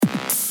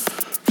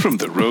From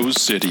the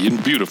Rose City in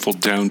beautiful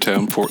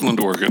downtown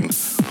Portland, Oregon,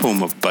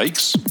 home of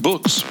bikes,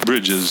 books,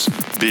 bridges,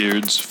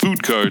 beards,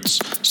 food carts,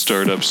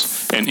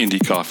 startups, and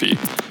indie coffee.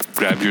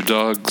 Grab your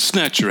dog,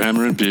 snatch your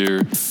hammer and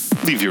beer,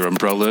 leave your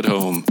umbrella at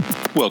home.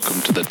 Welcome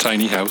to the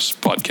Tiny House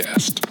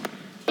Podcast.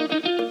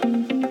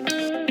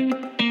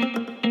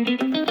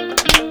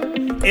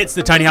 It's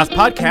the Tiny House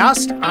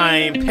Podcast.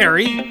 I'm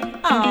Perry.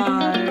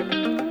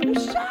 I'm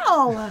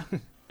Michelle.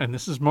 And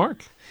this is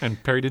Mark.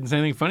 And Perry didn't say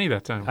anything funny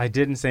that time. I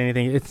didn't say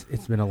anything.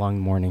 It's been a long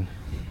morning.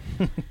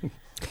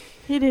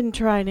 He didn't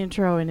try an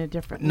intro in a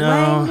different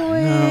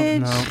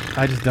language. No.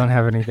 I just don't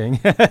have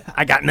anything.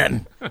 I got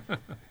nothing.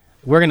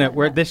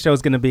 This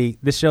show's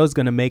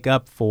gonna make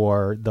up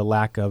for the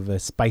lack of a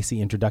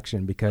spicy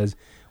introduction because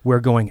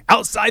we're going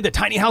outside the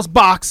Tiny House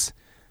box,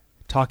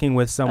 talking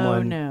with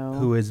someone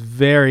who is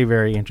very,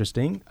 very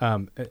interesting.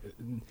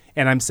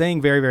 And I'm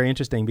saying very, very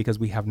interesting because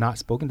we have not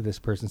spoken to this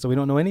person, so we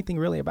don't know anything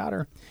really about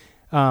her.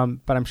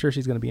 But I'm sure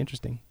she's going to be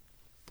interesting.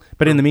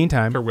 But in the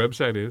meantime, her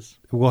website is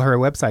her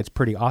website's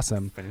pretty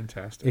awesome.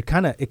 Fantastic. It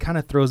kind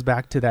of throws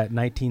back to that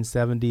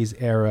 1970s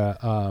era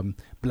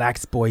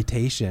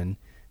blaxploitation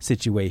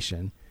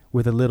situation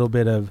with a little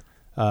bit of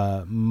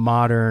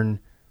modern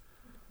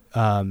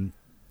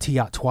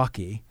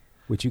tiatwaki,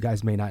 which you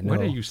guys may not know.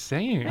 What are you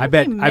saying? I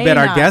bet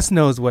our guest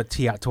knows what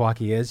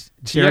tiatwaki is.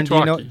 Sharon,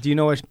 do you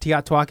know what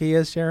tiatwaki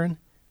is, Sharon?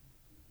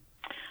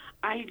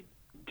 I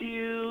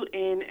do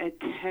in a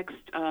text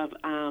of,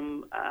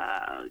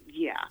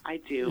 yeah, I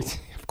do.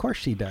 Of course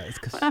she does,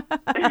 because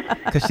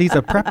she's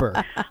a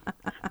prepper.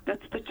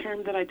 That's the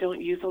term that I don't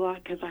use a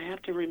lot because I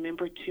have to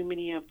remember too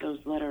many of those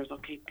letters.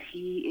 Okay,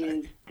 T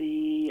is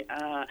the,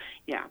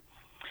 yeah.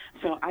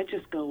 So I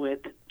just go with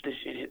the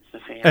shit hits the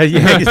fan.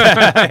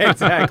 Yeah,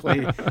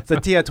 exactly. So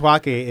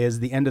tiatwaki is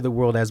the end of the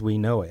world as we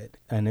know it,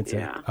 and it's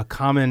a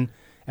common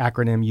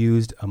acronym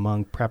used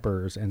among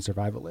preppers and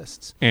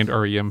survivalists. And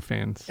REM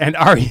fans.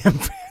 Exactly.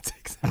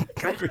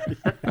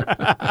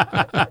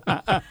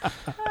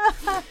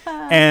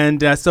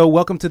 And so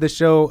welcome to the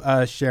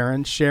show,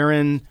 Sharon.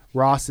 Sharon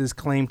Ross's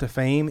claim to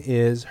fame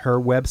is her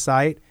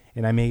website,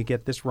 and I may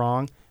get this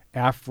wrong,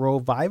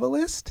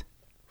 Afrovivalist?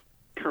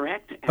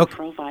 Correct.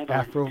 Afrovivalist.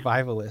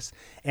 Afrovivalist.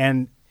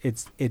 And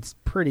it's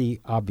pretty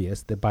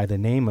obvious that by the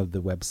name of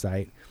the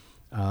website,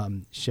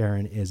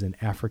 Sharon is an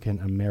African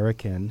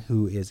American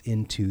who is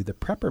into the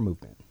prepper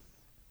movement.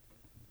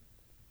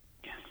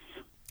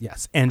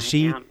 Yes, and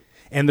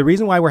and the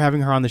reason why we're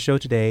having her on the show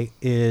today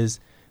is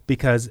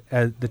because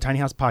the Tiny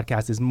House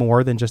Podcast is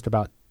more than just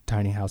about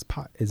tiny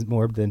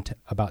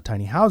about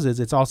tiny houses.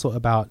 It's also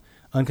about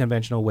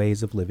unconventional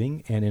ways of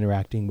living and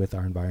interacting with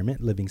our environment,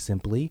 living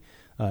simply,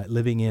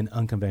 living in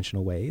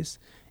unconventional ways,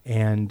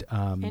 and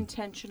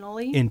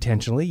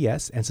intentionally,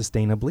 yes, and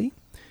sustainably.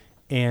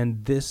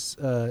 And this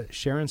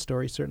Sharon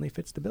story certainly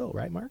fits the bill,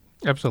 right, Mark?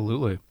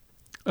 Absolutely.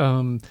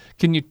 Can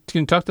you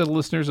talk to the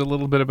listeners a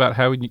little bit about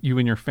how you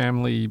and your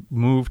family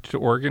moved to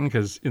Oregon?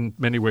 Because in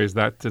many ways,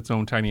 that's its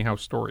own tiny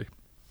house story.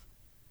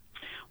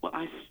 Well,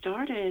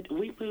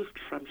 we moved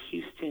from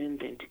Houston,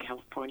 then to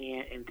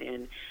California, and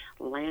then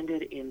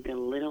landed in the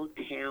little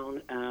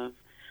town of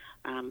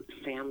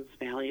Sam's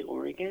Valley,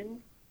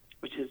 Oregon,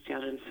 which is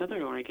down in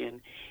southern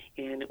Oregon.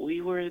 And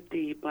we were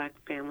the black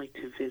family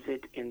to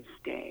visit and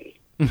stay.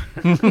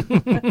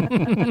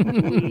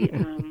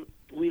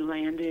 We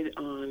landed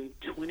on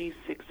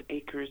 26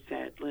 acres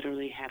that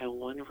literally had a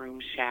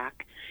one-room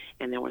shack,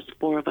 and there was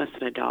 4 of us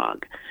and a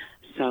dog.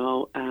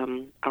 So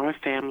our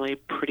family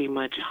pretty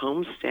much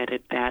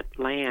homesteaded that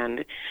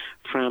land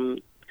from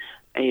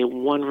a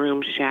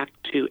one-room shack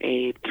to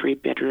a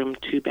 3-bedroom,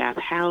 2-bath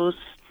house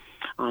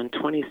on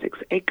 26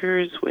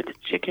 acres with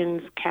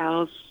chickens,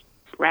 cows,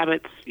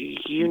 rabbits,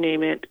 you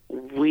name it,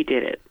 we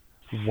did it.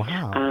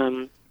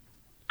 Wow.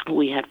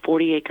 We had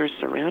 40 acres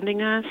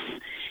surrounding us,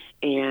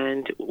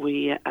 and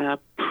we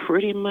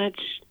pretty much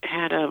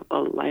had a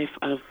life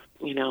of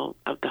the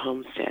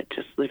homestead,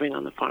 just living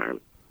on the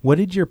farm. What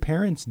did your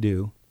parents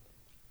do?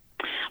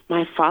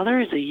 My father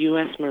is a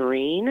U.S.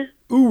 Marine.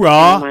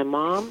 Hoorah! And my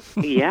mom,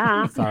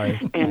 yeah. Sorry.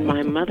 And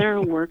my mother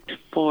worked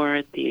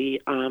for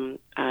the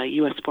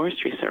U.S.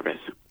 Forestry Service.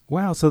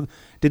 Wow. So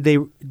did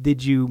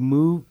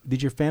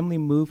your family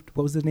move?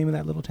 What was the name of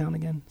that little town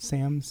again?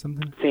 Sam's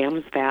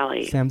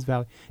Valley. Sam's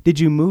Valley. Did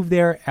you move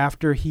there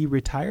after he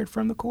retired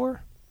from the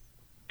Corps?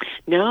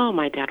 No,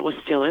 my dad was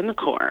still in the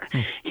Corps.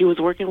 He was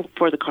working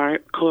for the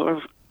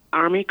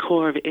Army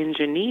Corps of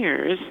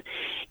Engineers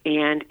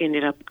and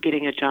ended up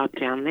getting a job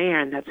down there,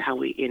 and that's how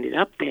we ended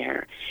up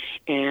there.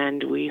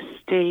 And we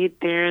stayed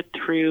there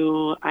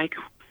through, I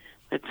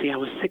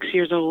was 6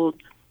 years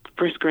old,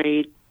 first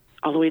grade,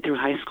 all the way through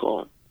high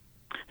school.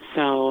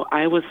 So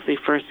I was the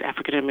first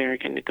African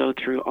American to go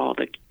through all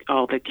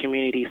the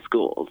community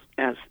schools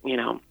as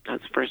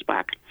first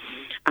black.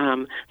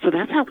 So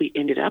that's how we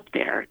ended up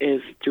there,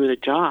 is through the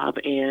job.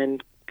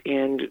 And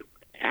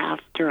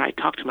after I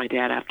talked to my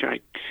dad, after I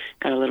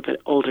got a little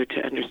bit older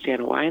to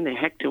understand why in the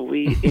heck do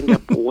we end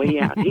up way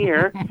out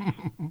here.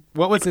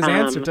 What was his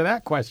answer to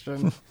that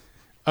question?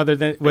 Other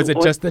than, was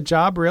it just the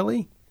job,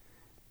 really?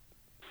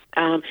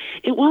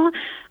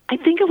 I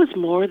think it was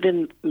more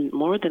than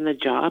the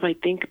job. I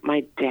think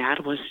my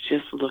dad was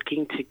just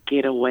looking to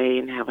get away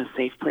and have a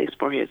safe place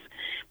for his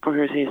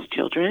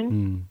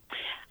children,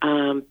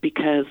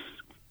 because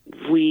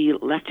we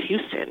left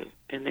Houston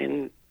and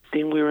then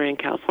we were in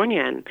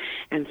California,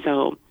 and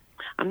so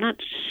I'm not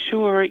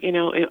sure.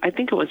 I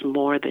think it was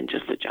more than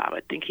just a job.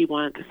 I think he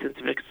wanted the sense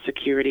of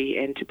security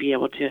and to be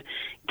able to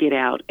get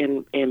out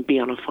and be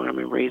on a farm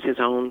and raise his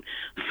own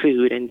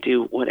food and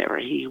do whatever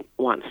he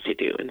wants to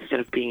do instead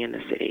of being in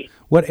the city.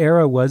 What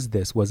era was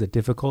this? Was it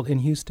difficult in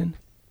Houston?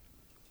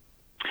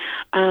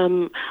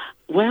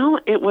 Well,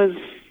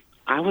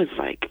 I was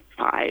like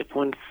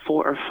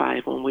 4 or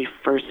 5 when we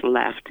first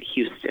left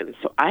Houston,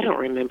 so I don't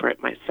remember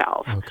it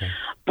myself. Okay.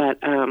 But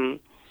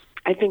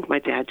I think my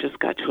dad just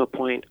got to a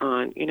point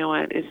on, you know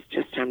what, it's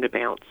just time to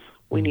bounce.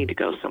 We need to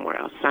go somewhere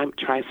else,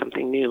 try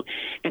something new.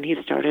 And he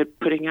started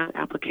putting out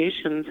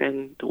applications,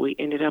 and we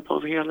ended up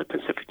over here on the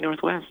Pacific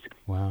Northwest.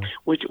 Wow.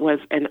 Which was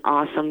an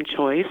awesome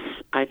choice.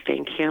 I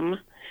thank him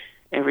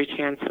every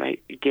chance that I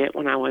get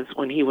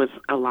when he was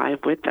alive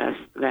with us,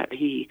 that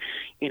he,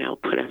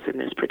 put us in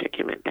this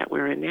predicament that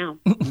we're in now.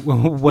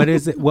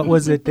 What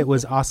was it that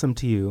was awesome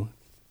to you?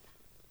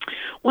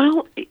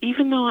 Well,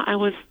 even though I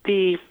was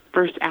the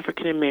first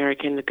African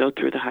American to go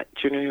through the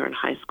junior and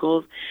high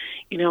schools,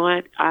 you know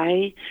what?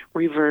 I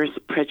reversed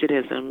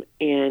prejudice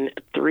in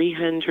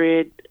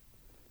 300,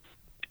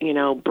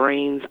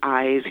 brains,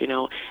 eyes,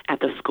 at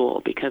the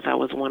school, because I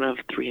was one of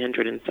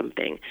 300 and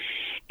something.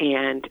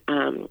 And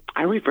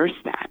I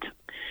reversed that.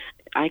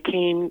 I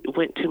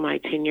went to my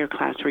 10-year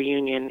class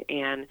reunion,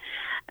 and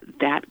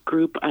that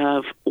group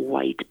of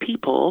white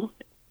people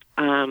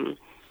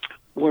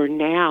were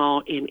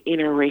now in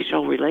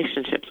interracial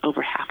relationships.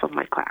 Over half of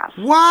my class.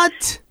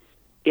 What?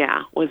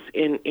 Yeah, was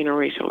in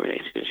interracial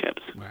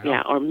relationships. Wow.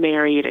 Yeah, or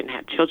married and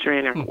had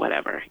children or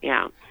whatever.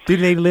 Yeah. Did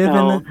they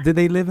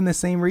live in the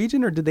same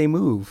region, or did they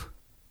move?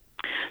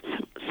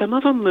 Some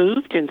of them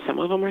moved, and some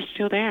of them are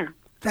still there.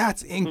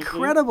 That's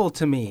incredible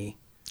to me.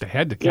 They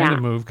had to kind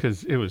of move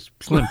because it was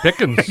slim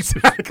pickings.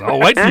 All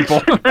white people.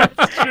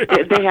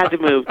 They had to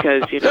move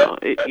because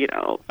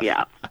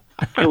yeah,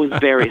 it was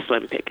very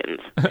slim pickings.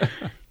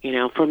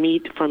 For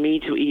me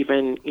to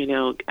even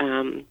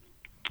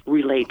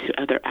relate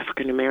to other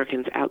African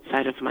Americans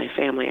outside of my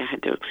family, I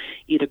had to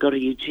either go to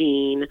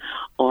Eugene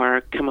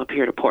or come up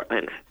here to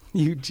Portland.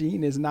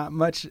 Eugene is not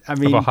much.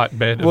 Of a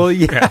hotbed. Well,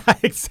 yeah,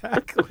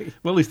 exactly.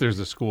 Well, at least there's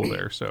a school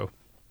there, so.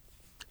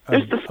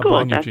 There's the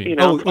school. That's,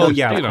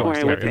 yeah, that's where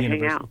I went to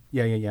hang out.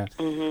 Yeah.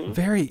 Mm-hmm.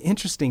 Very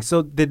interesting.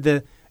 So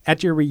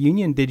at your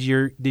reunion, did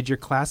your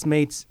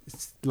classmates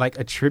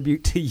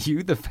attribute to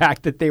you the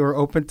fact that they were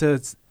open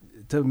to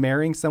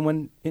marrying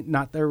someone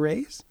not their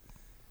race?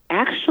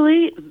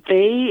 Actually,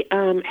 they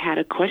had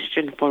a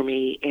question for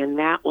me, and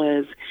that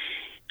was,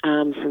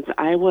 since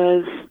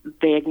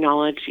they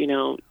acknowledged,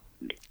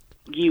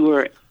 you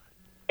were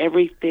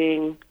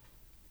everything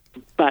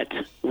but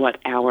what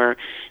our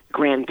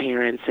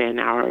grandparents and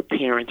our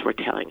parents were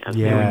telling us.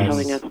 Yes. They were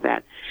telling us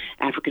that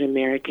African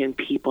American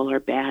people are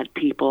bad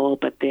people,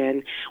 but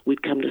then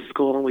we'd come to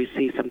school and we'd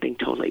see something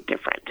totally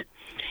different.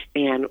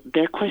 And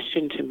their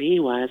question to me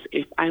was,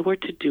 if I were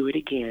to do it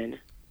again,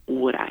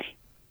 would I?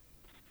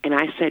 And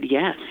I said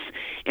yes.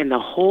 And the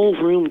whole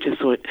room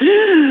just went,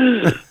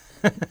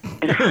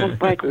 and I was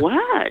like,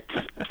 what?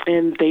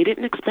 And they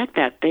didn't expect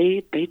that.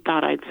 They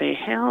thought I'd say,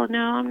 hell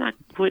no,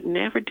 would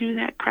never do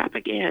that crap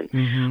again.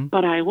 Mm-hmm.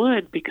 But I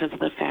would, because of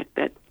the fact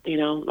that,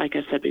 like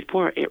I said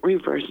before, I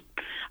reversed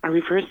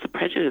the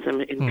prejudice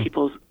in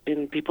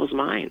people's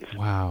minds.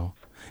 Wow.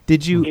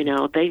 Did you?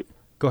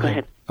 Go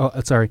ahead. Oh,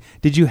 sorry.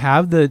 Did you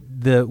have the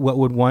what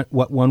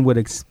one would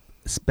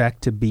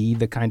expect to be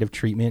the kind of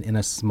treatment in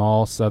a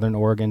small Southern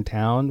Oregon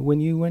town when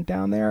you went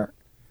down there?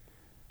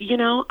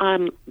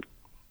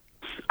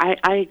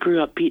 I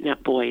grew up beating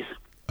up boys.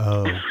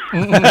 Oh.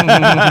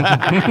 I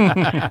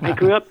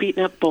grew up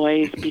beating up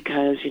boys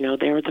because,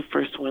 they were the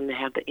first one to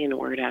have the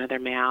N-word out of their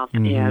mouth.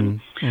 Mm-hmm.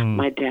 And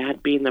my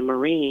dad being the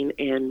Marine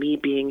and me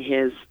being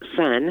his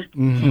son,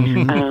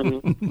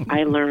 Mm-hmm.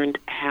 I learned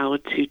how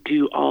to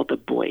do all the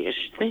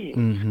boyish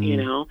things,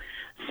 Mm-hmm.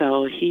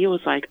 So he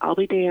was like, I'll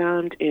be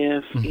damned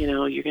if,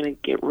 you're going to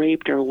get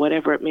raped or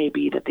whatever it may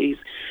be that these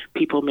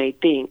people may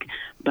think,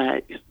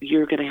 but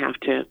you're going to have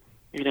to,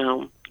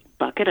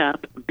 buck it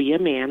up, be a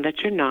man that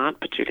you're not,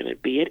 but you're going to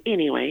be it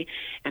anyway,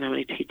 and I'm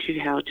going to teach you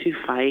how to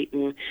fight.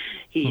 And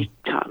he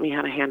taught me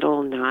how to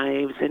handle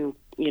knives and,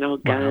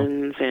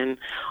 guns and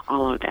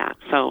all of that.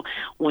 So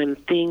when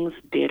things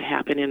did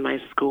happen in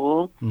my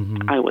school,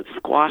 I would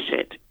squash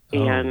it.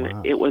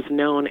 And it was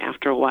known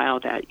after a while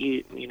that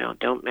you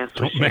don't mess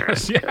with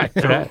Sharon.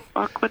 Don't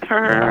fuck with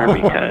her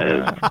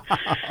because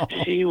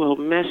she will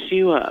mess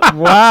you up.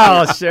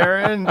 Wow,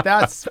 Sharon,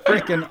 that's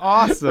freaking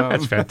awesome.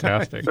 That's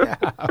fantastic. Yeah,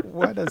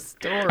 what a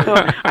story. So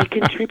I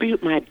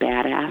contribute my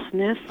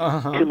badassness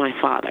to my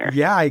father.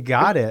 Yeah, I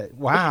got it.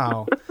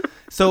 Wow.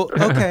 So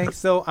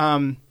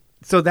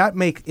So that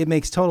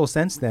makes total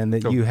sense then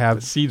that you have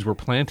the seeds were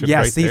planted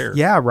there.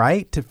 Yeah,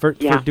 right. For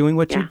doing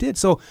what you Yeah. did.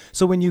 So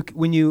when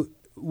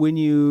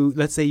you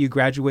let's say you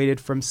graduated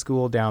from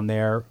school down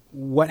there,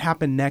 what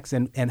happened next,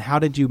 and how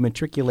did you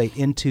matriculate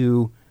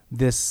into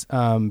this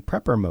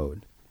prepper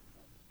mode?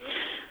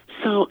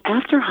 So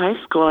after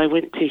high school, I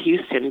went to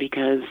Houston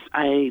because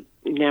I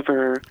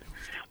never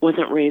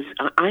wasn't raised.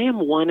 I am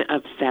one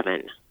of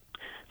 7.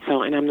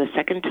 So, and I'm the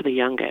second to the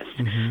youngest.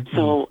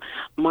 So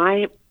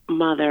my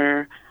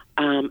mother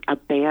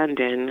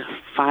abandoned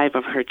 5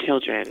 of her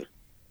children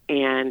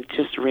and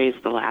just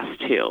raised the last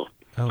 2.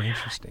 Oh,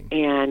 interesting.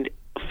 And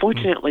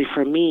fortunately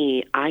for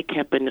me,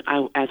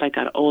 as I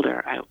got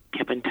older, I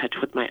kept in touch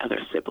with my other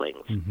siblings.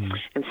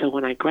 And so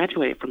when I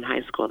graduated from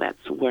high school,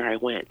 that's where I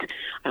went.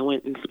 I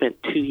went and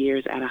spent 2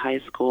 years out of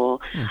high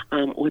school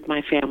with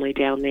my family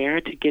down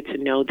there to get to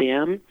know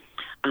them.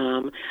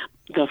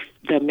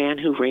 The man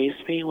who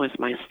raised me was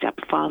my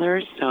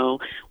stepfather. So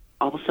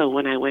also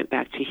when I went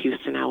back to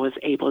Houston, I was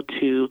able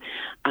to,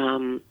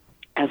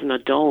 as an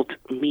adult,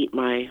 meet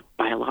my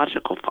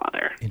biological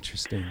father.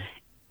 Interesting.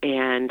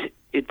 And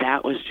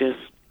that was just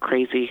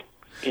crazy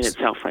in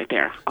itself right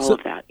there. All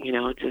of that,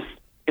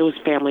 it was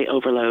family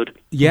overload.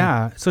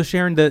 Yeah. So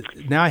Sharon,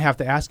 now I have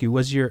to ask you,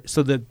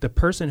 the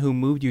person who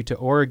moved you to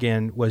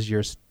Oregon was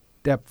your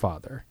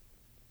stepfather?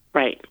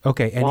 Right.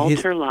 Okay. And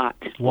Walter Lott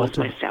was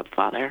my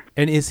stepfather.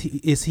 And is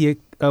he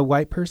a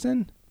white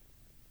person?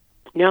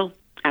 No,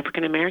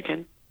 African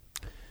American.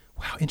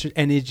 Wow.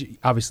 Interesting. And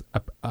obviously,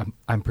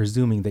 I'm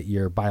presuming that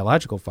your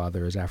biological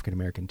father is African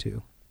American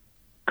too.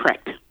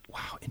 Correct.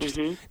 Wow,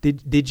 interesting.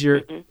 Did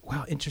your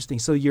wow, interesting.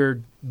 So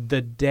your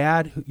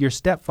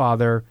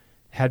stepfather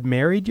had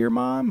married your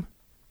mom?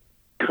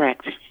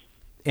 Correct.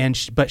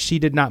 And but she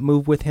did not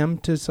move with him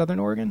to Southern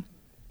Oregon?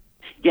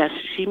 Yes,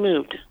 she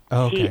moved.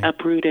 Oh, okay.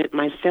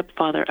 My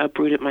stepfather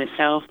uprooted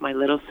myself, my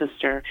little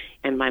sister,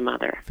 and my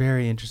mother.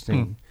 Very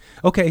interesting.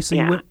 Okay, so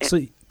you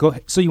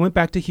went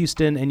back to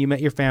Houston and you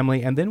met your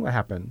family, and then what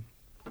happened?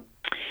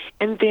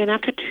 And then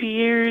after 2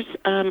 years,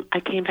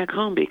 I came back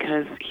home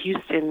because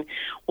Houston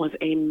was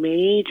a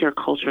major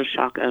culture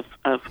shock of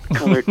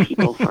colored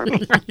people for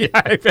me. Yeah,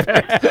 I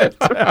bet.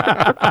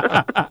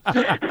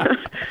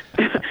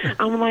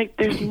 I'm like,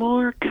 there's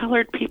more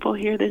colored people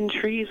here than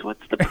trees.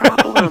 What's the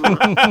problem?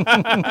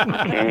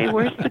 Okay,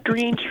 where's the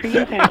green trees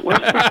at? Where's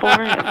the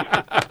forest?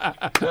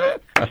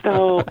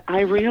 So I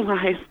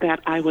realized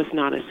that I was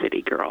not a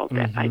city girl,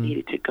 that I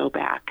needed to go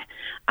back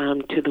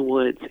to the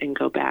woods and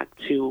go back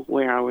to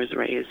where I was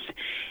raised.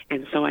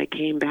 And so I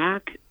came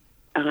back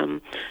to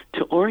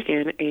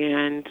Oregon,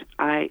 and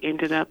I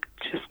ended up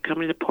just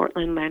coming to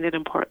Portland, landed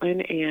in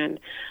Portland, and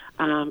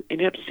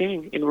ended up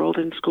staying, enrolled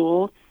in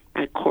school,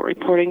 at court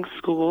reporting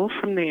school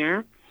from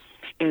there.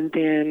 And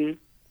then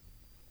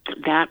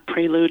that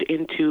prelude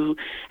into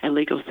a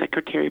legal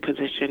secretary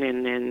position,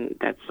 and then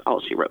that's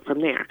all she wrote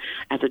from there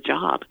as a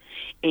job.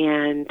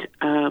 And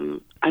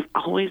I've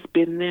always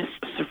been this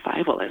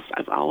survivalist.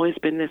 I've always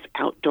been this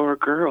outdoor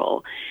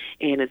girl,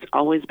 and it's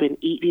always been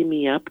eating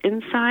me up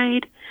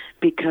inside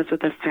because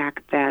of the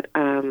fact that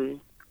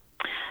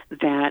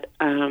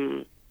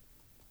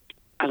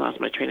I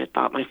lost my train of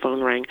thought. My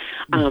phone rang.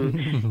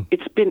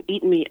 It's been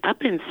eating me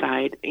up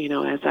inside,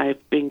 as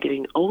I've been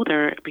getting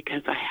older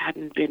because I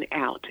hadn't been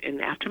out.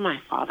 And after my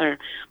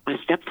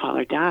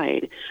stepfather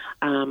died,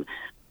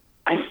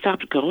 I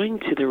stopped going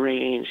to the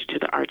range, to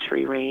the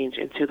archery range,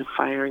 and to the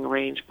firing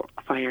range for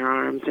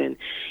firearms, and,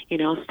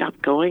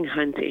 stopped going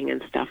hunting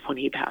and stuff when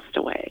he passed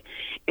away.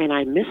 And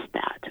I missed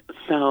that.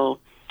 So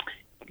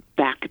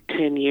back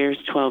 10 years,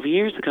 12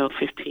 years ago,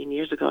 15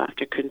 years ago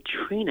after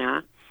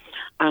Katrina,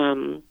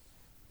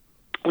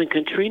 when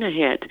Katrina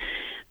hit,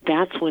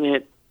 that's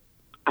when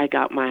I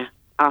got my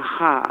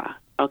aha.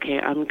 Okay,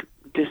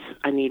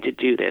 I need to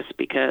do this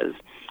because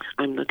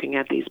I'm looking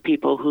at these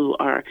people who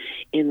are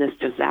in this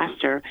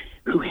disaster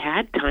who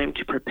had time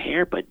to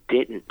prepare but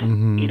didn't.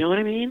 You know what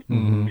I mean?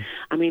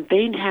 I mean,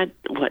 they had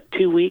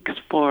 2 weeks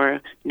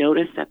for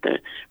notice that the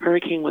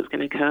hurricane was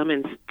going to come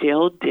and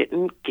still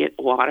didn't get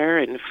water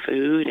and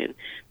food and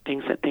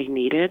things that they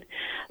needed.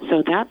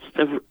 So that's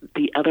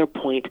the other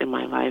point in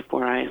my life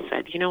where I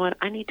said, you know what,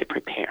 I need to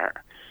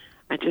prepare.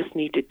 I just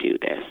need to do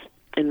this.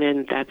 And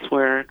then that's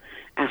where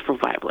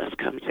Afrovivalist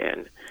comes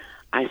in.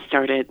 I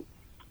started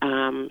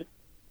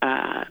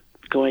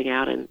going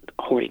out and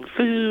hoarding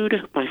food.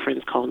 My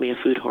friends call me a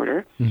food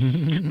hoarder.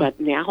 But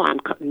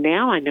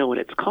now I know what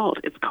it's called.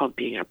 It's called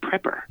being a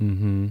prepper.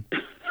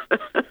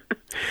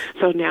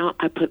 So now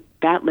I put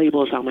that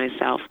labels on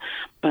myself.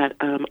 But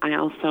I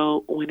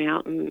also went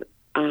out and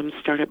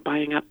started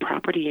buying up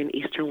property in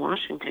Eastern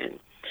Washington.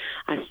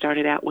 I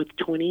started out with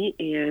 20,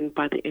 and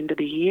by the end of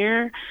the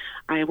year,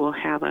 I will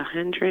have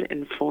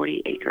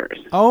 140 acres.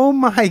 Oh,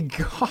 my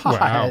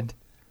God.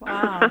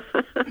 Wow.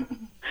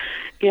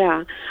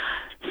 Yeah.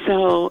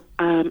 So,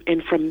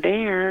 and from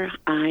there,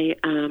 I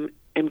am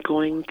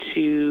going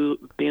to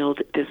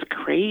build this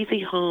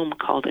crazy home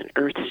called an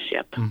earth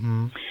ship.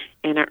 And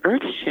an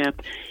earth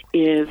ship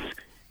is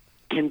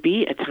can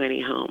be a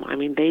tiny home. I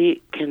mean,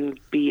 they can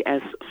be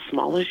as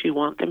small as you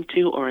want them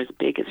to or as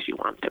big as you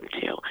want them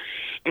to.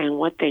 And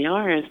what they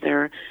are is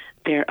they're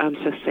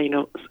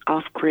sustainable,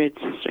 off-grid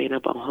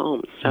sustainable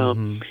homes. So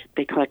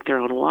they collect their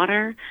own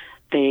water.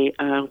 They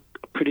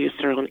produce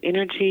their own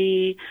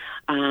energy.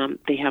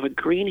 They have a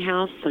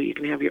greenhouse, so you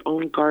can have your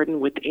own garden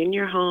within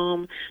your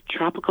home,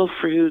 tropical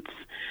fruits,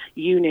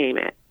 you name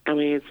it. I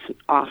mean, it's an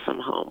awesome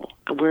home.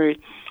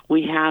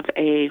 We have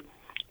a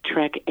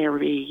trek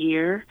every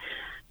year,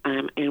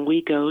 and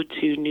we go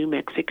to New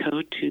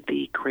Mexico to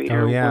the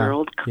Greater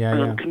World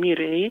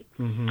community,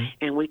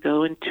 and we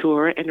go and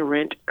tour and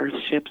rent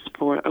Earthships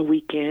for a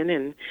weekend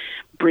and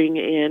bring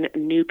in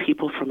new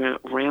people from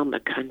around the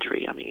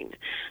country. I mean,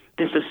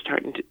 this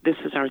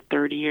is our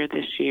third year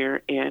this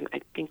year, and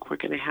I think we're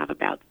going to have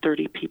about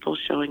 30 people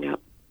showing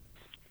up,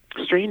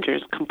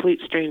 strangers,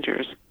 complete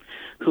strangers,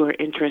 who are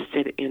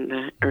interested in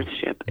the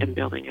Earthship and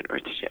building an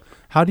Earthship.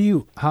 How do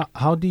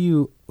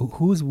you,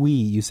 who's we?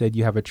 You said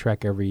you have a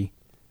trek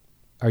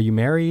are you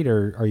married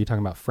or are you talking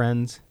about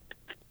friends?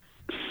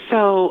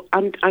 So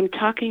I'm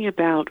talking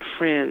about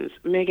friends.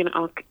 Megan,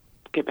 I'll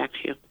get back to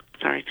you.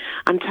 Sorry.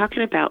 I'm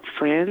talking about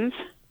friends.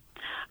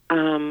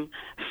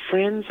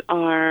 Friends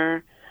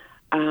are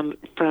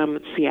from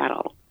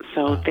Seattle.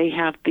 So they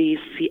have the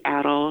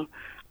Seattle,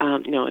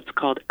 it's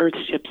called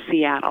Earthship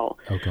Seattle.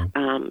 Okay.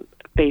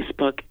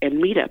 Facebook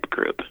and meetup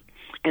group.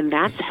 And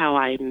that's how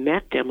I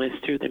met them, was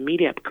through the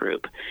meetup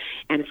group.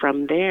 And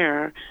from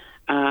there,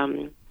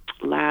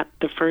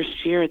 the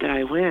first year that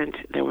I went,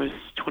 there was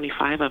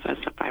 25 of us,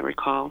 if I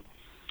recall.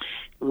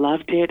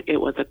 Loved it.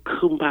 It was a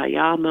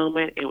kumbaya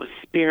moment. It was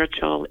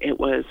spiritual. It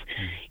was,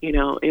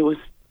 it was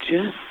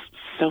just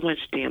so much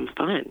damn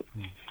fun.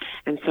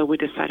 And so we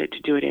decided to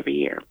do it every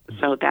year.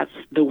 So that's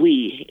the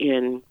we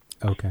in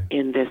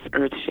this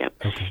Earthship.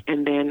 Okay.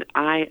 And then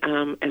I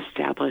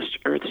established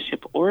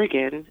Earthship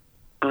Oregon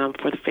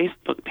for the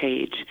Facebook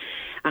page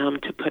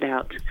to put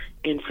out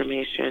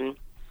information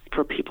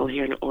for people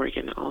here in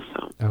Oregon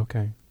also.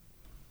 Okay.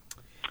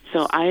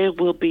 So I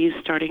will be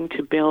starting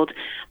to build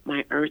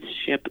my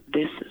Earthship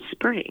this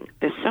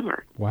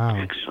summer. Wow.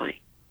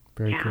 Actually.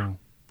 Very cool.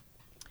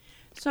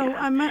 So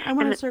I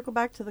want to circle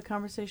back to the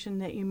conversation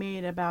that you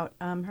made about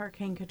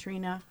Hurricane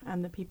Katrina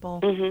and the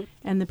people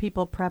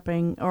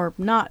prepping, or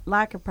not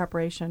lack of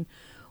preparation.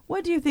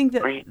 What do you think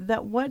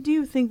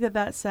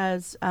that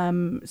says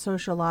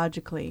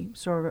sociologically,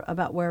 sort of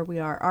about where we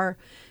are?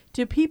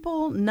 Do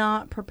people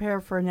not prepare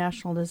for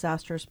national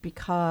disasters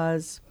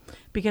because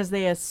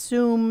they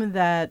assume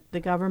that the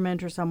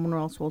government or someone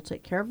else will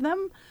take care of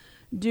them?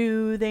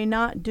 Do they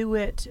not do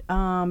it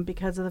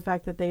because of the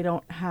fact that they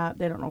don't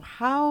know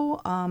how,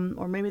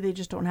 or maybe they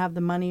just don't have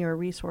the money or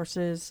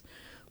resources?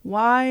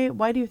 Why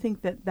do you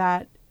think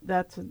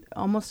that's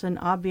almost an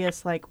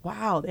obvious, like,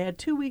 wow, they had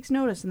 2 weeks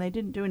notice and they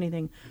didn't do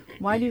anything?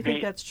 Why do you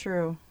think that's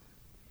true?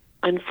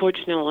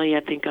 Unfortunately,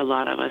 I think a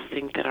lot of us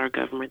think that our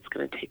government's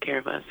going to take care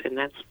of us, and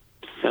that's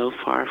so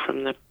far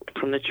from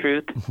the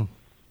truth.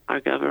 Our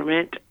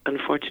government,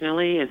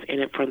 unfortunately, is in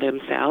it for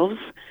themselves,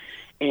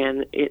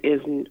 and it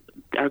is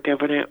our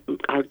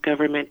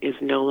government is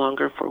no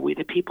longer for we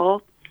the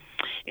people,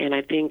 and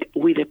I think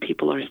we the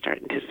people are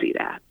starting to see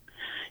that.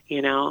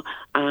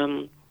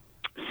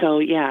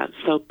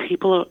 So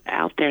people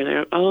out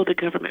there, the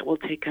government will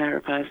take care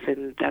of us,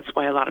 and that's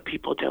why a lot of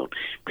people don't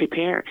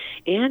prepare.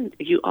 And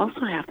you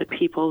also have the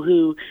people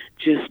who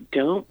just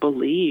don't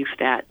believe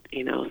that,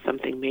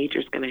 something major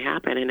is going to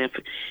happen, and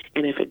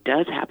if it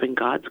does happen,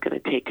 God's going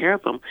to take care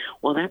of them.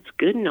 Well, that's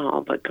good and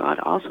all, but God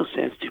also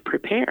says to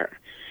prepare,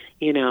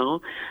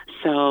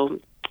 So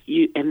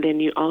and then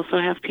you also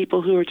have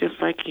people who are just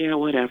like,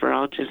 whatever,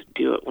 I'll just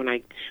do it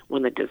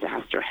when the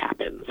disaster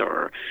happens,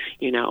 or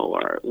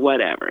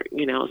whatever,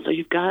 So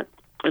you've got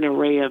an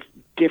array of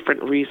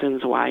different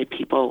reasons why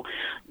people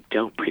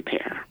don't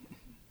prepare.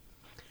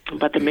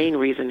 But the main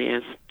reason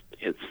is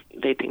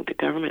they think the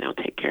government will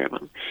take care of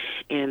them.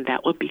 And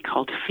that would be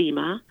called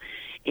FEMA.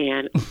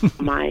 And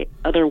my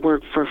other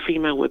word for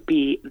FEMA would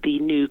be the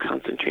new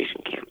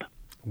concentration camp.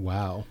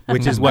 Wow.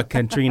 Which is what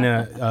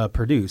Katrina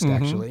produced,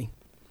 actually.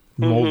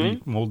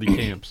 Moldy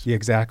camps. Yeah,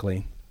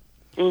 exactly.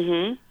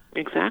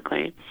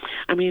 Exactly.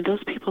 I mean,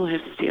 those people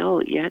have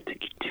still yet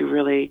to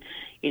really,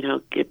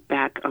 get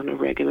back on a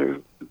regular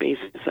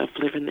basis of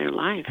living their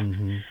life.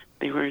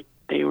 They were,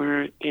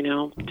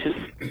 just,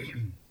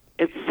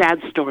 it's a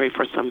sad story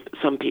for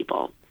some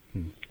people.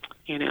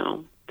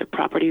 The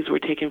properties were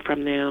taken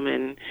from them,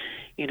 and,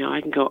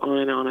 I can go on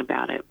and on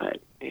about it, but,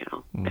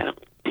 that'll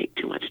take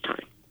too much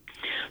time.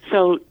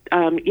 So,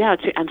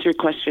 to answer your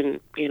question,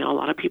 a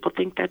lot of people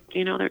think that,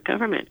 their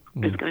government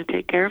is going to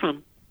take care of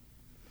them.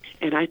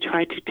 And I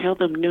try to tell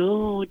them,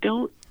 no,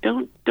 don't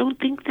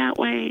think that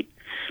way.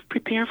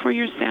 Prepare for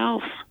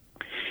yourself.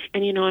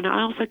 And, and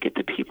I also get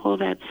the people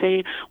that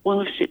say,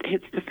 well, if shit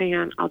hits the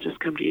fan, I'll just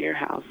come to your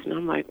house. And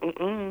I'm like,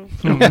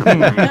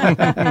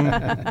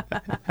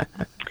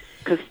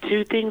 Because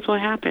two things will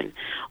happen.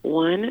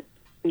 One,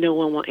 no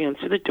one will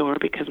answer the door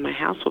because my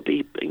house will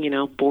be,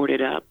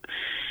 boarded up.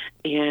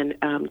 And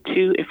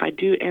two, if I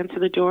do answer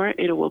the door,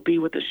 it will be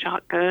with a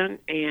shotgun,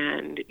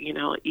 and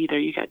either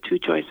you got two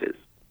choices: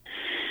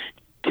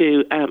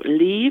 to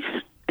leave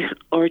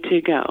or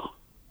to go.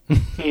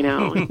 You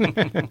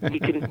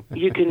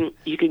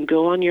can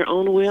go on your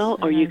own will,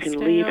 or you can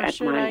leave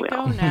at my will.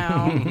 Go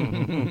now?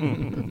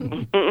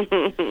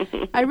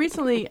 I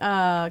recently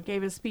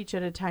gave a speech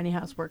at a tiny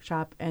house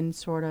workshop and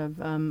sort of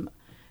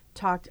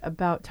talked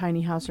about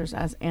tiny housers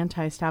as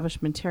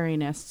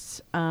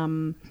anti-establishmentarianists.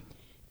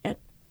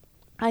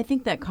 I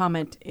think that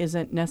comment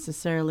isn't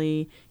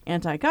necessarily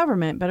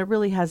anti-government, but it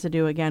really has to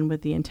do, again,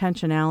 with the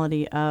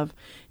intentionality of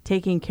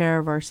taking care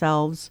of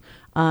ourselves,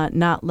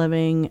 not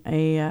living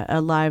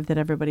a life that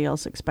everybody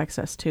else expects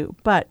us to.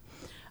 But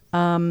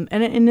and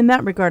in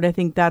that regard, I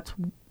think that's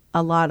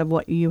a lot of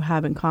what you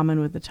have in common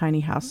with the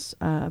tiny house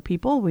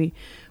people.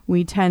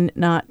 We tend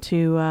not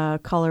to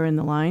color in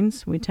the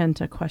lines. We tend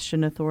to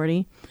question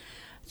authority.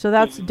 So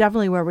that's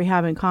definitely where we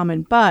have in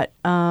common. But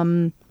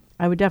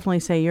I would definitely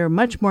say you're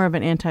much more of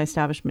an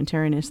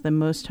anti-establishmentarianist than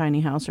most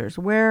tiny housers.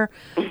 What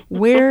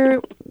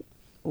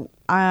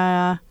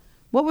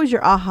was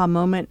your aha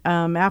moment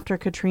after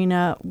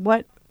Katrina?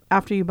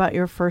 After you bought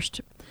your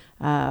first,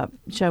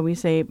 shall we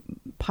say,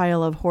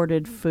 pile of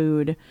hoarded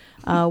food?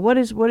 What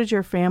is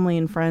your family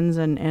and friends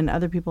and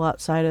other people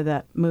outside of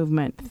that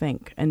movement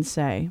think and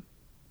say?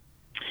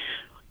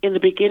 In the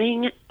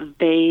beginning,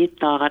 they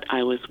thought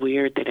I was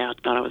weird. They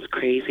thought I was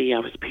crazy. I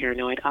was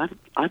paranoid.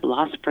 I've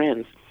lost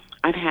friends.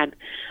 I've had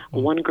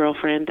one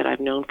girlfriend that I've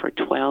known for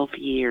 12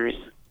 years,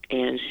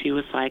 and she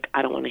was like,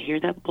 I don't want to hear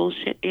that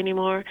bullshit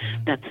anymore.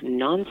 That's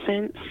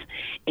nonsense.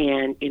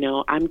 And,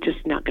 I'm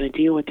just not going to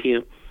deal with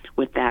you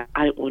with that.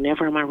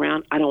 Whenever I'm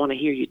around, I don't want to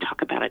hear you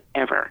talk about it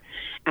ever.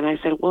 And I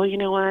said, well, you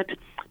know what?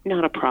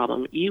 Not a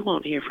problem. You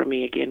won't hear from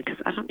me again because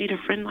I don't need a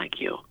friend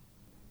like you.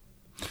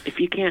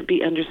 If you can't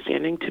be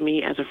understanding to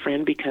me as a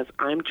friend because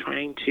I'm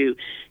trying to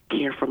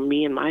care for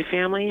me and my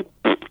family,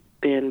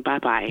 then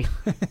bye-bye.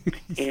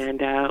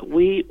 And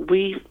we're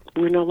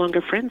no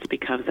longer friends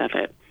because of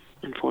it,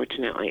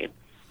 unfortunately.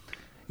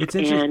 It's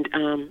interesting.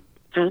 And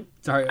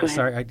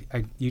Sorry.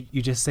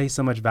 You just say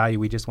so much value.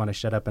 We just want to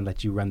shut up and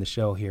let you run the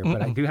show here.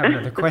 But I do have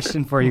another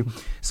question for you.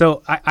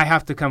 So I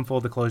have to come full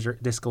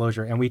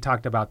disclosure, and we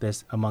talked about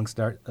this amongst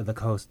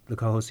the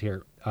co-hosts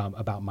here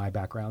about my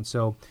background.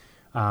 So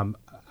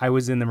I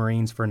was in the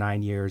Marines for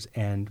 9 years,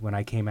 and when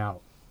I came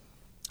out,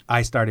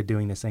 I started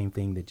doing the same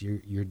thing that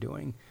you're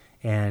doing.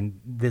 And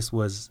this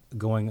was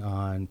going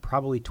on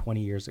probably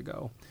 20 years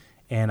ago.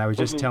 And I was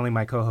just telling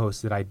my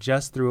co-host that I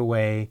just threw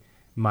away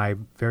my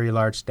very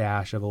large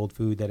stash of old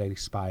food that had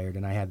expired.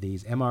 And I had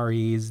these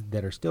MREs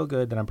that are still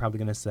good that I'm probably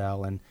going to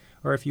sell.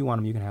 Or if you want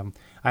them, you can have them.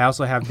 I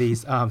also have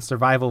these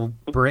survival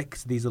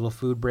bricks, these little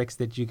food bricks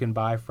that you can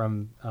buy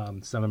from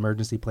some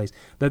emergency place.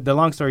 The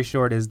long story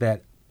short is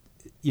that,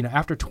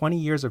 after 20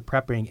 years of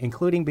prepping,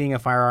 including being a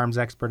firearms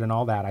expert and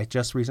all that, I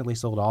just recently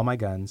sold all my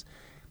guns.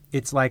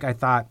 It's like I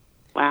thought,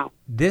 wow.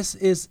 This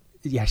is,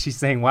 she's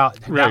saying, wow.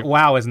 Right. That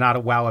wow is not a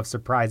wow of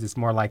surprise. It's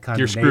more like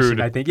condemnation, You're screwed.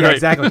 I think. Yeah, right.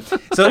 Exactly.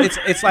 So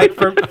it's like,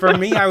 for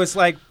me, I was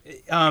like,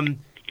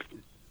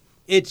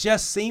 it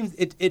just seems,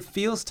 it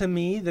feels to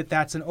me that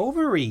that's an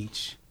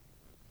overreach.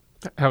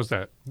 How's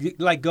that?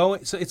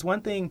 So it's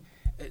one thing.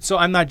 So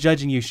I'm not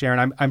judging you,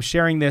 Sharon. I'm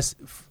sharing this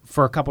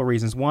for a couple of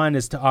reasons. One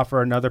is to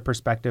offer another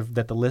perspective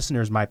that the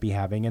listeners might be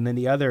having, and then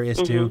the other is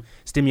to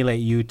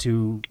stimulate you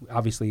to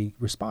obviously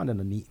respond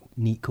in a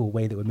neat, cool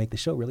way that would make the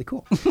show really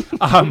cool.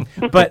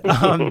 But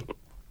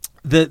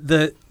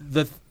the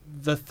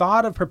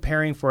thought of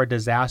preparing for a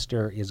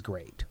disaster is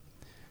great.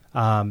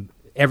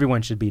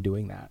 Everyone should be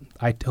doing that.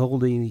 I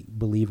totally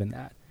believe in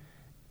that.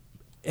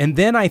 And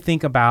then I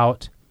think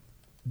about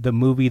the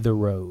movie The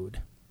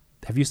Road.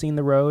 Have you seen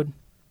The Road?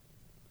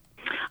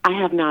 I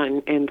have not,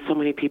 and so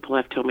many people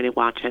have told me to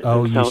watch it.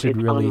 Oh, you so should it's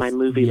really on my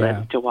movie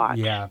list to watch.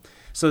 Yeah.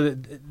 So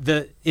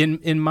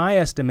in my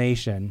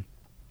estimation,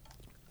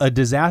 a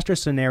disaster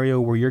scenario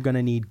where you're going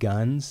to need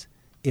guns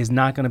is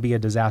not going to be a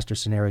disaster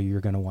scenario you're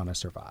going to want to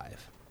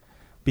survive,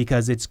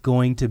 because it's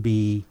going to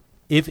be,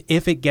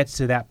 if it gets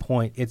to that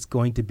point, it's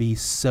going to be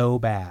so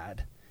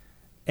bad.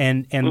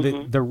 And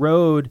the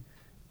Road,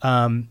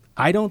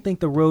 I don't think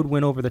The Road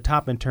went over the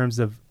top in terms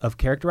of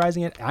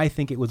characterizing it. I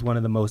think it was one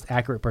of the most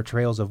accurate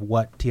portrayals of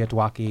what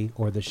Teotihuacan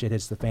or the shit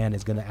hits the fan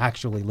is going to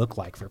actually look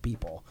like for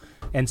people.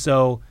 And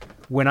so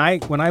when I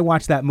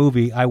watched that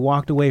movie, I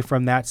walked away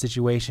from that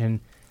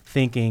situation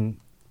thinking,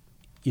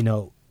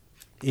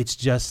 it's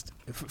just,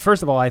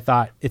 first of all, I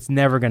thought it's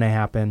never going to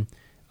happen.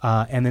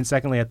 And then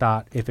secondly, I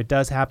thought if it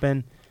does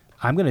happen,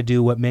 I'm going to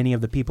do what many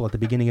of the people at the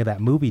beginning of that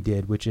movie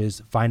did, which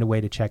is find a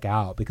way to check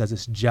out, because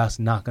it's just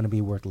not going to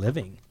be worth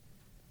living.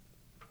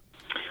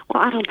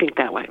 Well, I don't think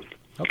that way.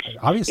 Okay,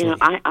 obviously.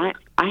 I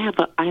have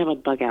a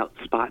bug out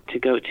spot to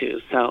go to.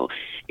 So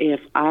if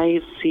I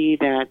see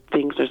that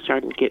things are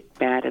starting to get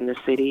bad in the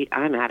city,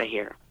 I'm out of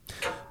here.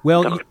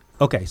 Well,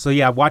 okay, so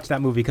yeah, watch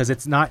that movie, because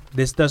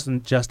this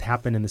doesn't just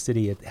happen in the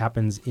city. It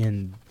happens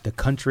in the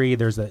country.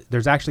 There's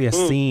actually a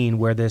scene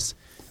where this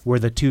where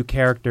the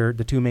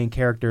two main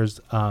characters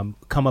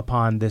come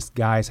upon this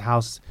guy's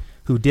house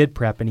who did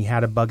prep, and he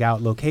had a bug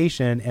out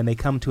location, and they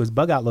come to his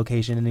bug out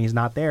location and he's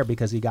not there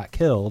because he got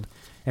killed.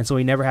 And so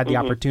he never had the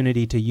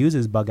opportunity to use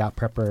his bug out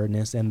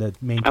preparedness, and the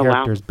main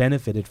characters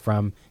benefited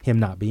from him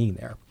not being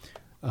there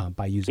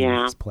by using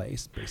his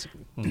place,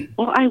 basically.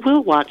 Well, I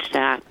will watch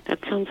that. That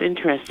sounds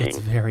interesting. It's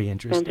very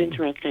interesting. Sounds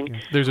interesting. Yeah.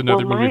 There's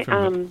another movie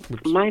from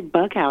my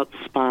bug out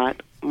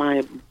spot,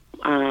 out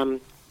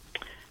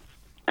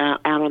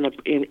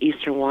in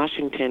Eastern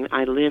Washington.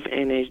 I live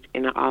in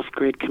an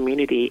off-grid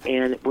community,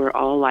 and we're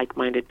all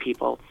like-minded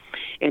people.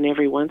 And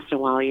every once in a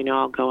while,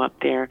 I'll go up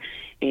there,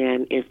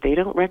 and if they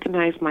don't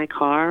recognize my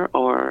car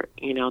or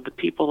the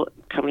people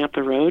coming up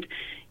the road,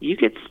 you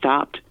get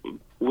stopped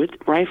with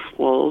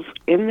rifles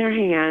in their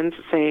hands,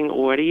 saying,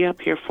 "What are you up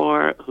here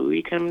for? Who are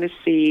you coming to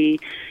see?"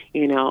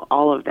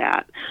 All of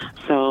that.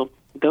 So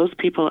those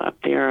people up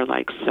there are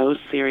like so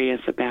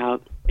serious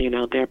about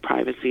their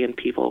privacy and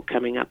people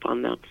coming up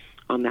on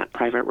that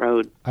private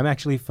road. I'm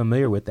actually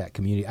familiar with that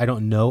community. I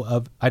don't know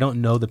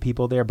the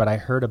people there, but I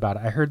heard about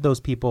it. I heard those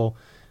people,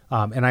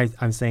 and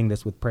I'm saying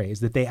this with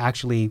praise, that they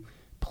actually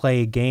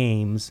play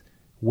games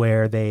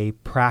where they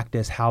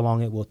practice how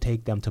long it will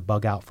take them to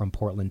bug out from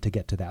Portland to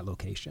get to that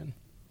location.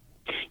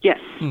 Yes,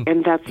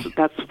 and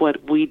that's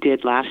what we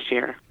did last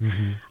year.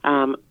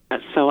 Mm-hmm.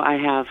 So I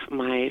have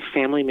my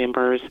family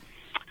members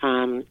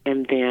and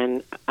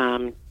then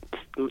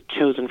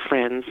chosen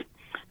friends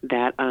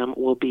that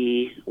will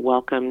be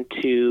welcome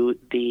to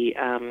the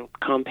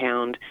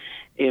compound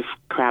if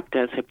crap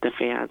does hit the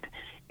fan.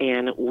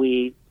 And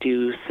we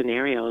do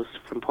scenarios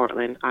from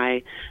Portland.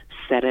 I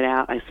set it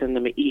out. I send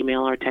them an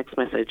email or text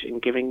message and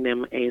giving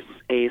them a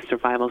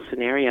survival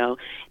scenario,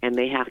 and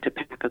they have to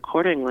pack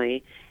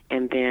accordingly.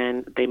 And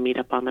then they meet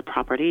up on the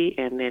property,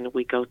 and then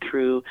we go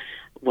through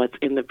what's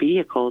in the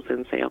vehicles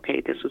and say,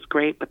 okay, this was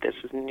great, but this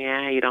is,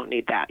 you don't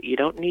need that. You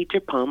don't need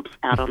your pumps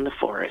out on the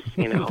forest,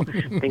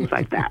 things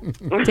like that.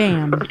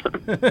 Damn.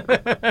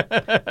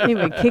 He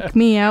would kick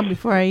me out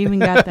before I even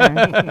got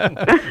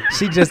there.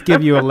 She just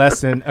give you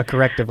a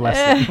corrective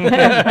lesson.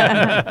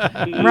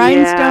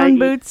 Rhinestone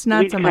boots,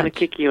 not so much. We'd kind of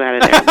kick you out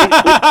of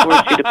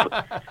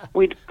there.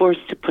 We'd force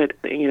to put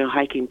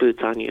hiking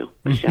boots on you,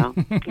 Michelle.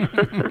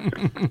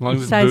 As long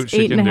as Size boots,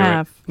 she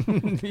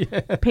 8.5.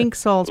 Yeah. Pink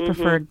soles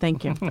preferred.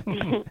 Thank you.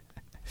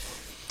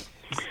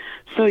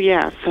 So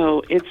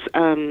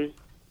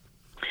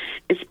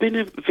it's been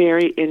a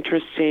very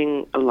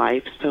interesting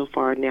life so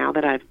far. Now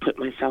that I've put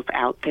myself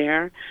out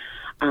there,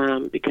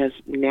 because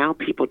now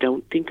people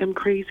don't think I'm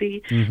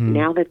crazy. Mm-hmm.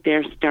 Now that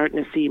they're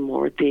starting to see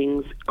more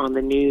things on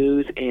the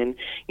news, and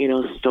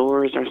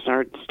stores are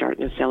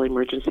starting to sell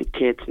emergency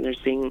kits, and they're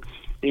seeing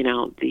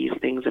these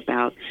things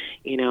about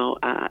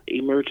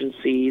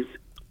emergencies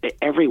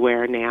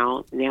everywhere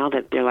now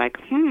that they're like,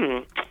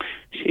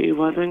 she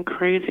wasn't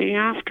crazy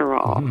after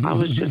all. Mm-hmm. I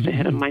was just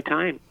ahead of my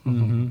time.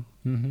 Mm-hmm.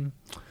 Mm-hmm.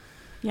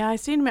 Yeah, I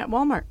seen them at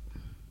Walmart.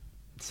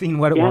 Seen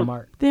what at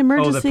Walmart? The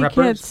emergency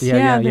kits. The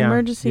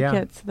emergency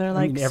kits. They're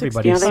like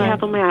everybody. Yeah, they have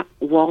them at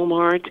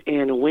Walmart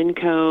and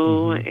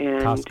Winco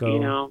and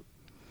Costco.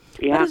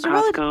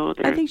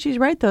 Costco. I think she's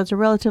right, though. It's a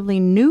relatively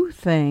new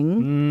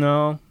thing.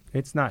 No,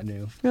 it's not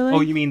new. Really?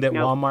 Oh, you mean that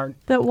Walmart?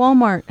 That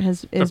Walmart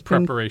has the been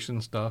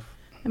preparation stuff.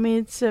 I mean,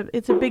 it's a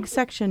big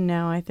section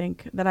now, I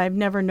think, that I've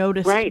never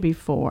noticed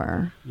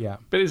before. Yeah.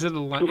 But is it a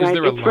line? Right. Is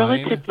there a it's line?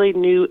 relatively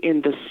new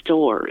in the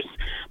stores.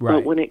 Right.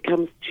 But when it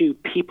comes to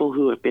people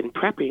who have been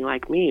prepping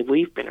like me,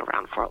 we've been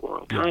around for a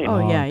long time.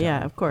 Oh,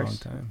 yeah, of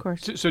course. Of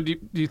course. So do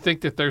you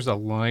think that there's a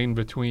line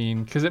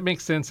between, because it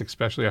makes sense,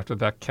 especially after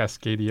that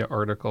Cascadia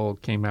article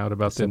came out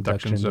about the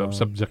induction zone,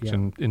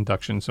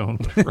 induction zone.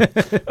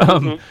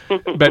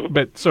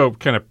 But so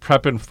kind of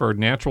prepping for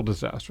natural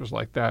disasters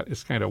like that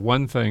is kind of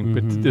one thing.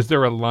 But is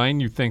there a line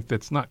you think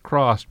that's not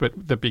crossed, but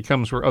that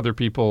becomes where other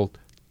people,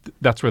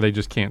 that's where they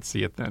just can't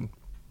see it then?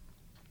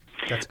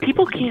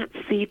 People can't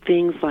see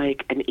things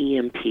like an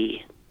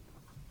EMP.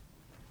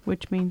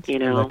 Which means?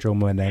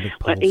 Electromagnetic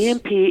pulse. But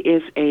EMP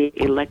is a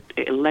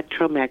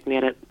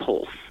electromagnetic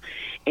pulse.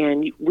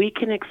 And we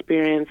can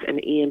experience an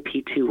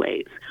EMP two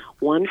ways.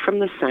 One from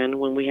the sun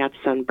when we have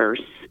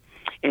sunbursts.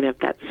 And if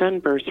that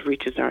sunburst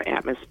reaches our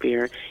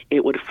atmosphere,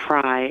 it would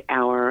fry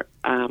our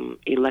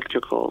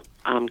electrical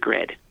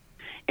grid.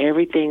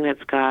 Everything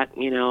that's got,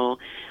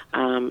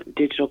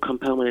 digital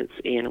components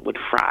in would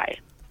fry.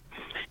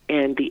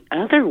 And the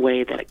other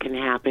way that it can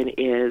happen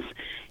is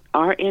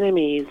our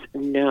enemies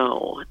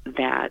know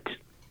that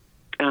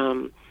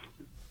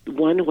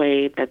one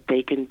way that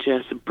they can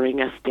just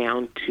bring us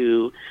down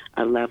to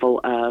a level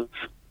of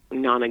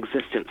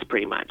non-existence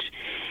pretty much,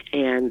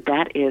 and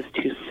that is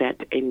to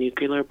set a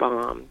nuclear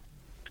bomb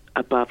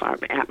above our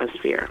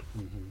atmosphere.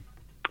 Mm-hmm.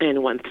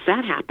 And once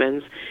that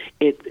happens,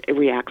 it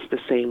reacts the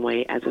same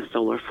way as a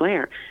solar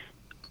flare.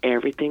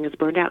 Everything is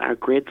burned out. Our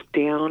grid's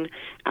down.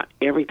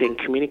 Everything,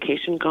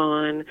 communication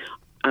gone.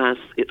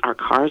 Our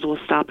cars will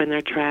stop in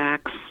their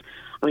tracks.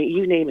 I mean,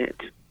 you name it.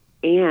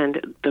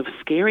 And the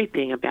scary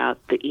thing about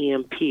the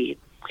EMP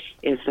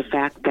is the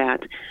fact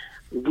that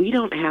we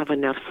don't have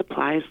enough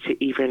supplies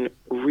to even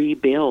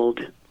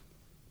rebuild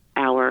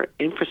our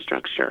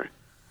infrastructure,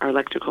 our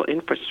electrical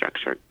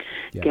infrastructure.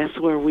 Yeah.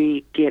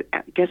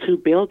 Guess who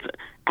builds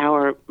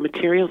our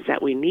materials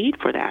that we need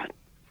for that?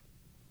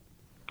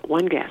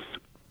 One guess.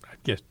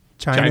 Yes.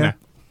 China.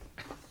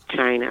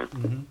 China.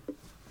 Mm-hmm.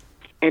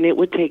 And it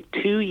would take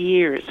 2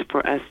 years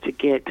for us to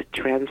get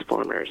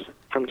transformers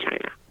from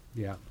China.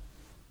 Yeah.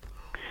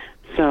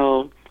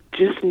 So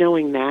just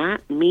knowing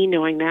that,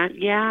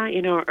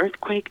 an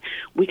earthquake,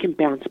 we can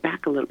bounce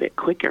back a little bit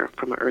quicker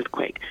from an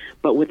earthquake.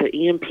 But with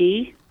the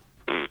EMP,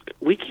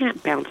 we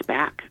can't bounce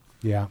back.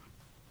 Yeah.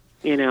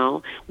 It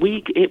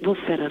will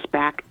set us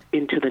back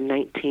into the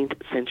 19th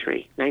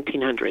century,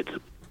 1900s.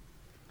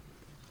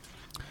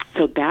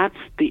 So that's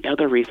the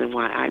other reason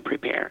why I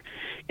prepare,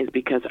 is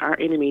because our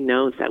enemy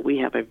knows that we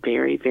have a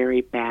very,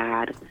 very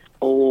bad,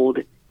 old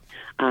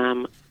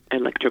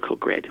electrical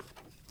grid.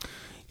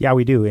 Yeah,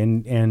 we do.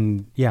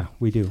 And yeah,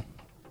 we do.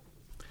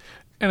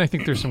 And I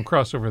think there's some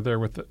crossover there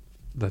with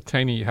the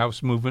tiny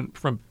house movement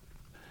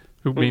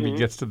who maybe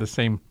gets to the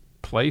same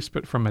place,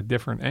 but from a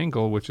different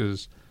angle, which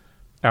is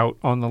out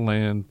on the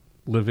land,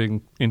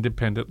 living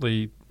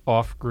independently,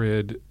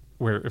 off-grid,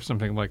 where if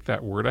something like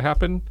that were to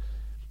happen,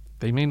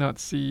 they may not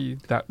see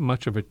that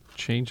much of a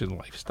change in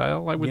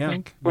lifestyle, I would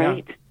think.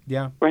 Right.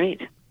 Yeah. Right.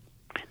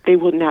 They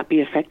will not be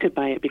affected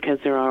by it because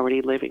they're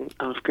already living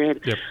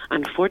off-grid. Yep.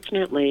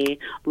 Unfortunately,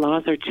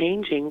 laws are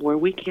changing where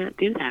we can't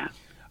do that.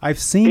 I've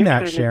seen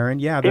that, Sharon.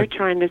 They're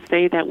trying to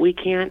say that we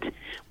can't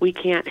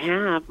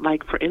have,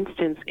 like, for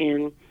instance,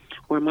 in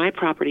where my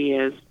property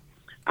is,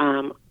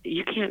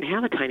 you can't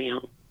have a tiny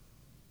home.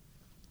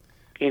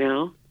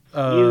 You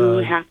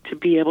have to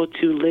be able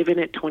to live in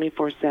it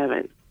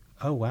 24/7.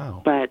 Oh,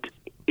 wow. But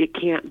it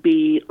can't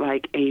be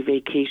like a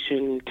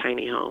vacation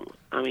tiny home.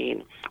 I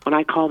mean, when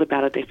I called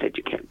about it, they said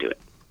you can't do it.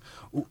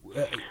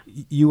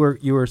 You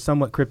were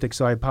somewhat cryptic,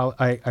 so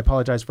I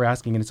apologize for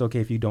asking, and it's okay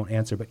if you don't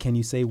answer. But can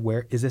you say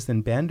where is this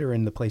in Bend or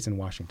in the place in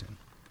Washington?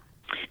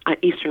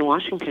 Eastern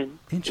Washington.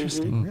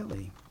 Interesting,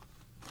 really.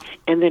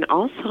 And then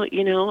also,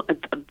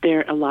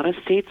 there a lot of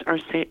states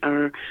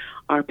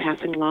are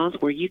passing laws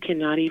where you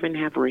cannot even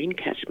have rain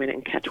catchment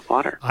and catch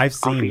water. I've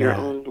seen off of your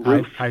own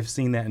roof. I've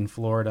seen that in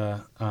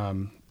Florida.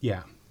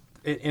 Yeah,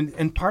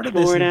 and part of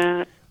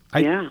Florida. this.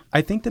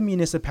 I think the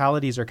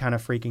municipalities are kind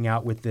of freaking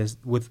out with this.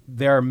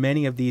 There are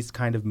many of these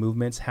kind of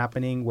movements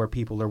happening where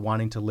people are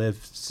wanting to live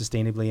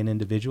sustainably and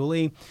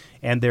individually,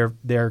 and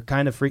they're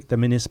kind of the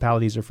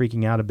municipalities are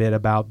freaking out a bit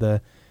about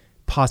the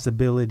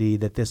possibility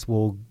that this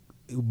will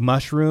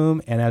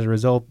mushroom, and as a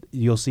result,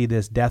 you'll see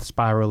this death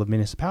spiral of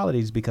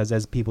municipalities because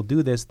as people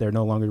do this, they're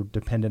no longer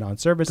dependent on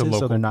services,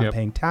 so they're not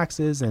paying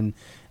taxes, and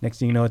next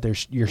thing you know,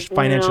 you're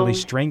financially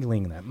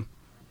strangling them.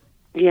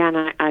 Yeah,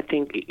 and I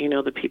think,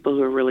 the people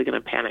who are really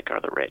going to panic are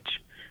the rich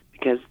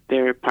because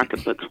their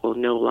pocketbooks will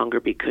no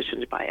longer be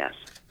cushioned by us.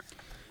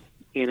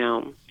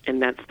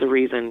 And that's the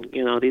reason,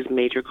 these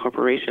major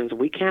corporations,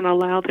 we can't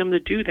allow them to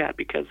do that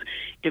because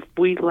if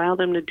we allow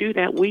them to do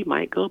that, we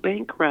might go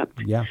bankrupt.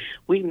 Yeah.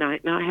 We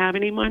might not have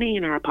any money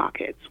in our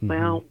pockets.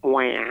 Well,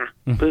 wah,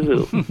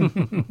 boo.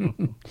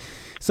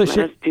 So Let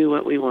us do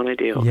what we want to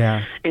do.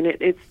 Yeah. And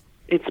it's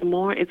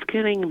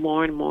getting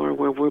more and more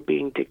where we're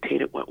being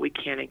dictated what we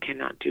can and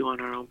cannot do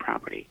on our own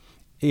property.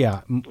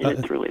 Yeah. And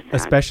it's really sad.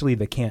 Especially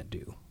the can't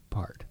do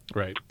part.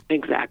 Right.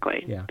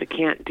 Exactly. Yeah. The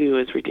can't do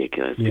is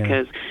ridiculous Yeah.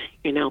 because,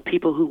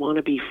 people who want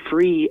to be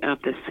free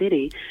of the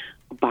city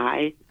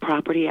buy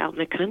property out in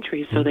the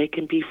country so they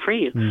can be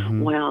free.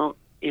 Mm-hmm. Well,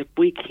 if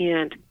we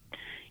can't,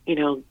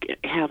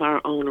 have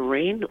our own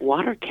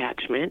rainwater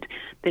catchment,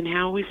 then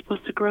how are we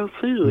supposed to grow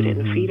food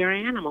and feed our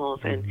animals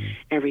and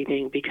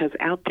everything? Because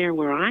out there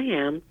where I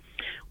am,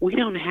 we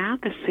don't have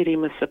the city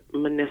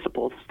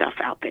municipal stuff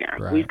out there.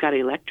 Right. We've got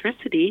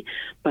electricity,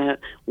 but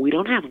we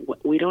don't have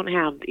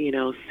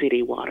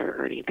city water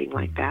or anything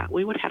like that.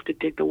 We would have to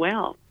dig the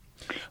well,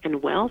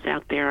 and wells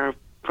out there are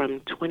from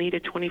 $20 to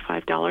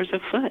 $25 a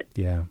foot.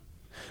 Yeah.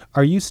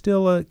 Are you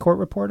still a court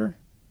reporter?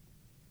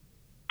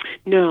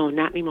 No,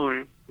 not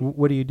anymore.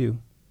 What do you do?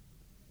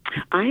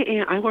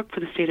 I work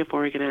for the state of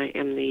Oregon. I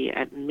am the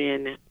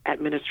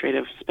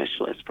administrative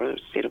specialist for the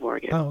state of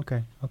Oregon. Oh,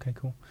 okay. Okay,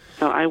 cool.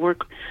 So I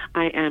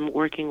am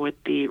working with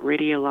the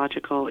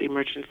radiological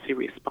emergency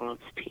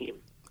response team.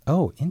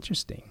 Oh,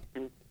 interesting.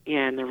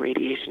 In the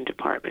radiation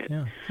department.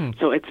 Yeah.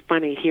 So it's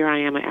funny. Here I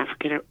am, an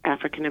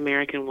African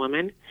American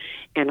woman,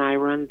 and I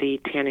run the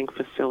tanning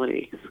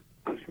facilities.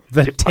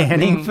 The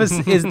tanning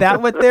is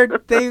that what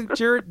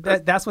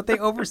that's what they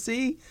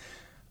oversee?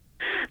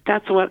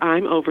 That's what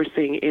I'm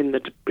overseeing in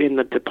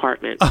the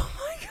department. Oh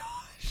my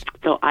gosh!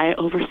 So I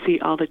oversee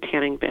all the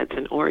tanning beds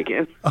in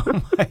Oregon.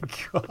 Oh my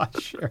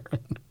gosh,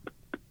 Sharon!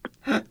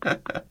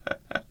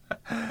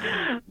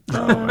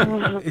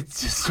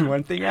 It's just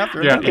one thing after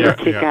another. I get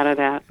a kick out of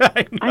that.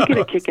 I get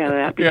a kick out of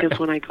that because Yeah.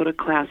 when I go to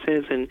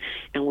classes and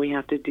we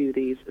have to do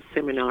these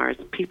seminars,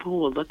 people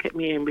will look at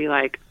me and be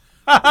like,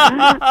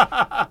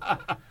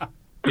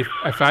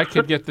 If I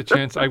could get the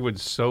chance, I would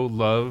so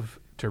love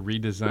to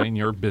redesign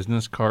your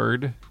business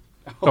card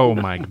Oh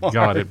my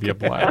God, it'd be a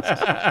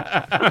blast.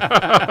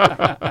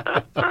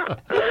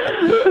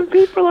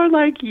 People are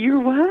like, "You're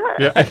what?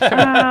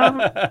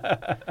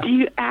 Yeah. Do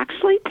you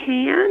actually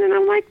tan?" And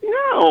I'm like,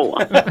 "No,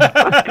 I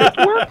just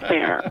work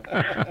there."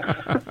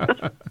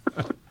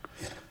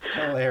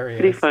 Hilarious.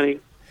 Pretty funny.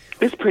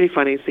 It's pretty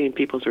funny seeing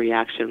people's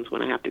reactions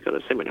when I have to go to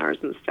seminars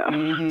and stuff.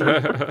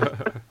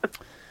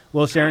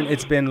 Well, Sharon,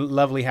 it's been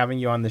lovely having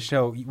you on the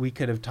show. We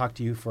could have talked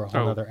to you for a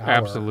whole other hour.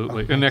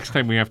 Absolutely. And next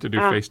time we have to do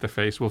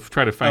face-to-face, we'll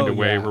try to find a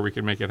way where we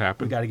can make it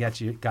happen. We got to get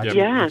you.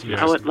 Yes,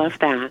 I would love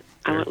that.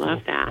 I would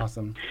love that.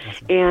 Awesome.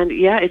 And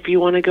yeah, if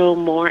you want to go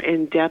more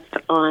in depth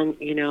on,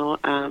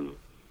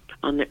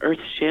 on the Earth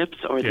ships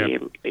or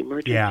the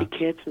emergency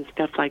kits and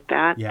stuff like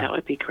that, that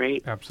would be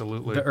great.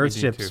 Absolutely. The Earth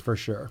ships for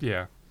sure.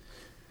 Yeah.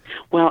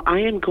 Well,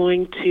 I am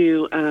going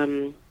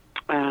to,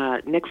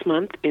 next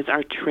month is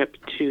our trip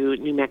to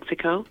New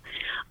Mexico.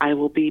 I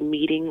will be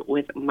meeting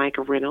with Mike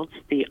Reynolds,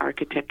 the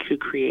architect who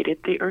created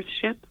the Earth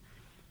ship,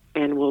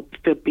 and we'll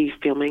be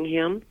filming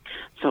him.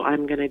 So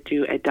I'm going to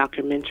do a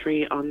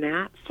documentary on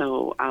that.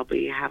 So I'll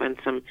be having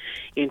some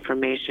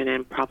information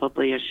and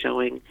probably a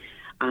showing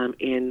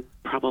in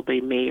probably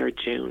May or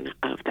June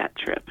of that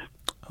trip.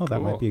 Oh,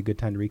 that might be a good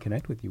time to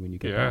reconnect with you when you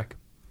get back.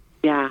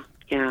 Yeah,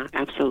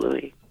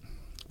 absolutely.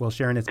 Well,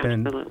 Sharon, it's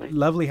been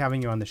lovely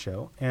having you on the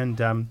show. And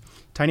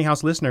Tiny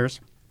House listeners,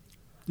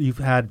 you've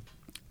had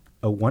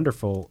a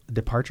wonderful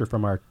departure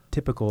from our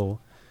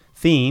typical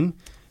theme.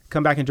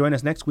 Come back and join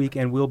us next week,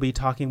 and we'll be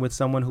talking with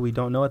someone who we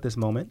don't know at this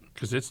moment.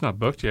 Because it's not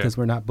booked yet. Because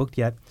we're not booked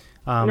yet.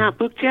 Not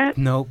booked yet?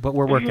 No, but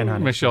we're working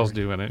on it. Michelle's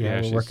doing it.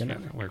 Yeah, we're working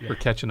on it. We're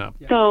catching up.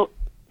 Yeah. So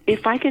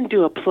if I can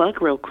do a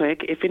plug real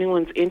quick, if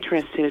anyone's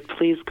interested,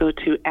 please go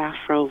to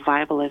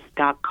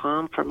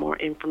afrovivalist.com for more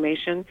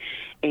information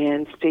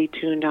and stay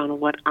tuned on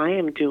what I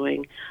am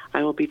doing.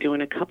 I will be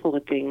doing a couple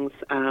of things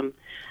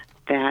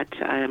that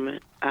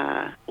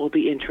will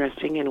be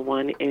interesting, and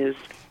one is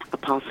a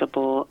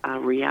possible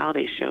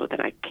reality show that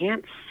I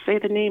can't say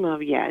the name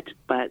of yet,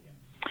 but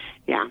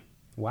yeah.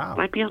 Wow.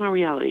 Might be on a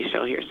reality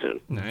show here soon.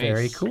 Nice.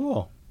 Very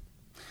cool.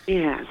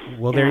 Yes.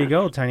 Well, there you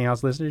go, Tiny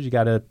House listeners. You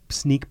got a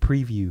sneak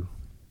preview.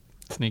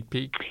 Sneak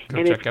peek. Go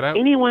and check it out.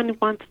 If anyone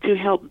wants to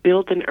help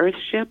build an Earth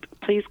ship,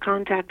 please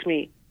contact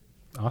me.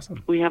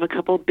 Awesome. We have a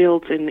couple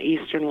builds in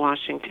eastern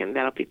Washington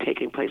that'll be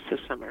taking place this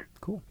summer.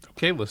 Cool.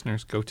 Okay,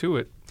 listeners, go to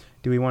it.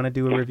 Do we want to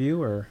do a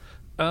review or?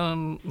 Let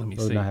me Or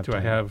see. not have Do I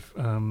time? have?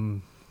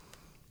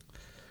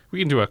 We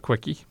can do a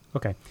quickie.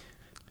 Okay.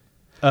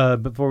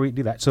 Before we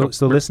do that, so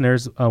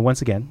listeners,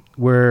 once again,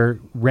 we're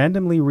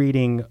randomly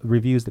reading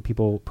reviews that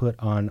people put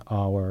on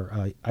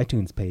our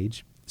iTunes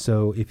page.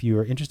 So if you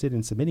are interested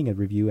in submitting a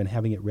review and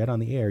having it read on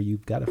the air,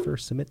 you've got to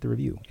first submit the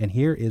review. And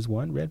here is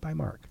one read by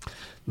Mark.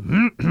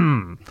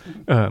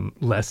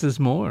 Less is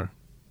more,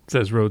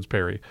 says Rhodes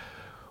Perry.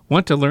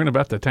 Want to learn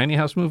about the tiny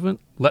house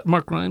movement? Let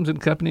Mark Rhymes and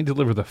company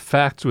deliver the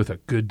facts with a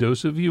good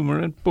dose of humor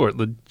and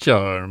Portland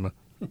charm.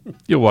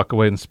 You'll walk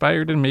away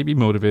inspired and maybe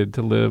motivated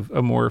to live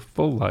a more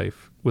full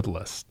life with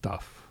less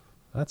stuff.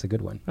 That's a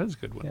good one. That's a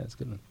good one. Yeah, that's a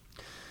good one.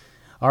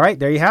 All right,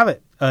 there you have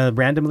it. A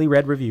randomly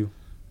read review.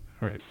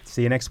 All right.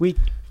 See you next week.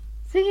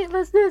 See you,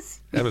 listeners.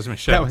 That was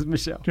Michelle. That was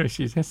Michelle.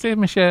 She said, "See you,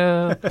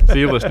 Michelle." See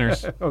you,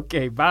 listeners.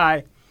 Okay,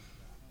 bye.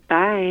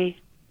 Bye.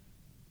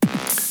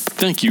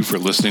 Thank you for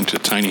listening to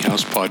Tiny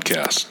House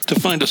Podcast. To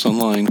find us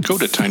online, go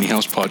to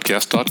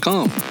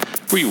tinyhousepodcast.com,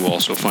 where you will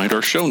also find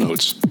our show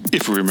notes,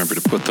 if we remember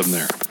to put them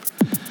there.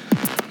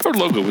 Our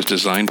logo was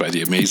designed by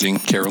the amazing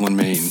Carolyn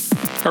Main.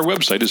 Our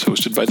website is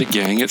hosted by the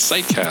gang at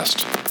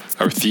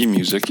Sitecast. Our theme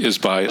music is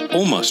by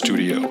Oma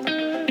Studio.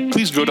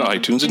 Please go to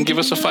iTunes and give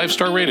us a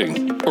 5-star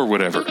rating, or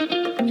whatever.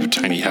 You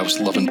tiny house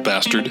loving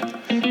bastard.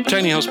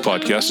 Tiny House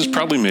Podcast is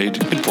proudly made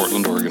in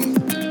Portland,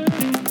 Oregon.